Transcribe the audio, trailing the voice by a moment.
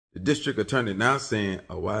The district attorney now saying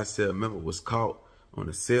a YSL member was caught on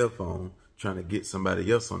a cell phone trying to get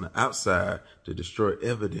somebody else on the outside to destroy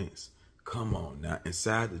evidence. Come on now,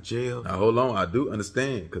 inside the jail. Now hold on, I do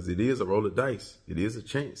understand, because it is a roll of dice. It is a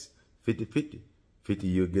chance, 50-50. 50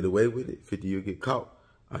 you'll get away with it, 50 you'll get caught.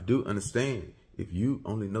 I do understand if you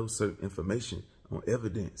only know certain information on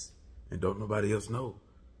evidence and don't nobody else know.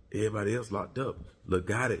 Everybody else locked up. Look,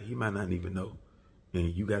 got it, he might not even know.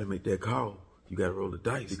 And you got to make that call. You got to roll the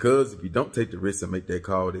dice. Because if you don't take the risk and make that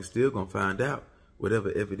call, they still going to find out.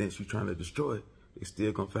 Whatever evidence you're trying to destroy, they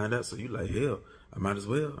still going to find out. So you like, hell, I might as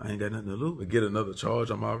well. I ain't got nothing to lose. But get another charge,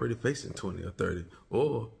 I'm already facing 20 or 30.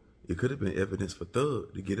 Or it could have been evidence for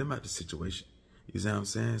Thug to get him out the situation. You see what I'm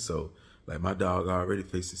saying? So, like, my dog already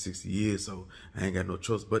facing 60 years, so I ain't got no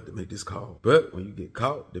choice but to make this call. But when you get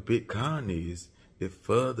caught, the big con is it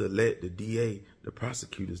further let the DA, the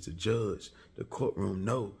prosecutors, the judge, the courtroom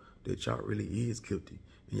know that y'all really is guilty.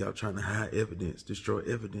 And y'all trying to hide evidence, destroy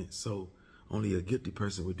evidence. So only a guilty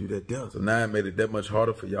person would do that death. So now it made it that much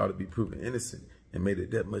harder for y'all to be proven innocent, and made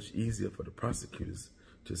it that much easier for the prosecutors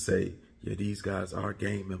to say, yeah, these guys are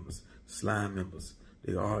gang members, slime members.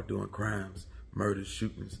 They are doing crimes, murders,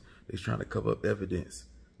 shootings. They're trying to cover up evidence.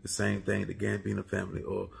 The same thing the Gambino family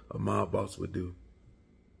or a mob boss would do.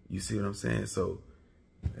 You see what I'm saying? So,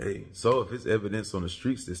 hey, so if it's evidence on the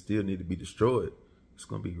streets that still need to be destroyed, it's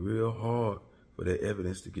going to be real hard for that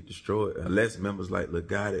evidence to get destroyed. Unless members like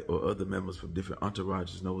YakGotti or other members from different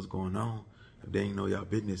entourages know what's going on. If they ain't know y'all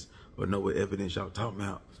business or know what evidence y'all talking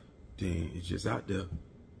about, then it's just out there.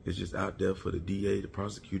 It's just out there for the DA, the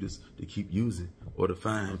prosecutors to keep using or to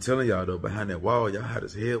find. I'm telling y'all though, behind that wall, y'all hot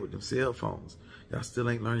as hell with them cell phones. Y'all still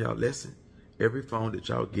ain't learned y'all lesson. Every phone that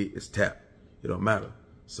y'all get is tapped. It don't matter.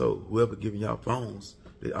 So whoever giving y'all phones,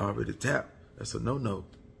 they already tapped. That's a no-no.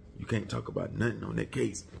 You can't talk about nothing on that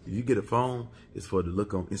case. If you get a phone, it's for the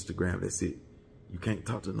look on Instagram. That's it. You can't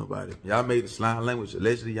talk to nobody. Y'all made the slime language.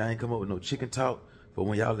 Allegedly, y'all ain't come up with no chicken talk. But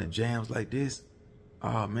when y'all in jams like this,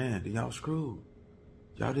 oh man, then y'all screwed.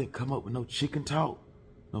 Y'all didn't come up with no chicken talk,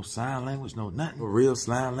 no sign language, no nothing. For real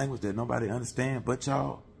slime language that nobody understand but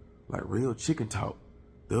y'all. Like real chicken talk.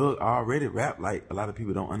 Thug already rap like a lot of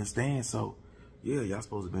people don't understand. So yeah, y'all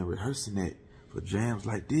supposed to have been rehearsing that for jams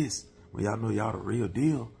like this. When y'all know y'all the real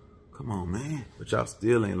deal. Come on, man. But y'all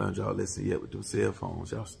still ain't learned y'all lesson yet with them cell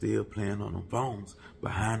phones. Y'all still playing on them phones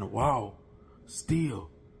behind the wall. Still.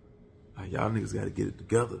 Like, y'all niggas got to get it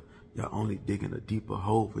together. Y'all only digging a deeper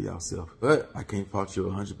hole for yourself. But I can't fault you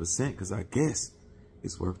 100% because I guess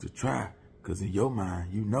it's worth the try. Because in your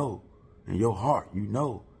mind, you know, in your heart, you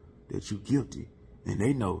know that you guilty. And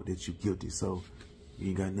they know that you guilty. So you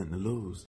ain't got nothing to lose.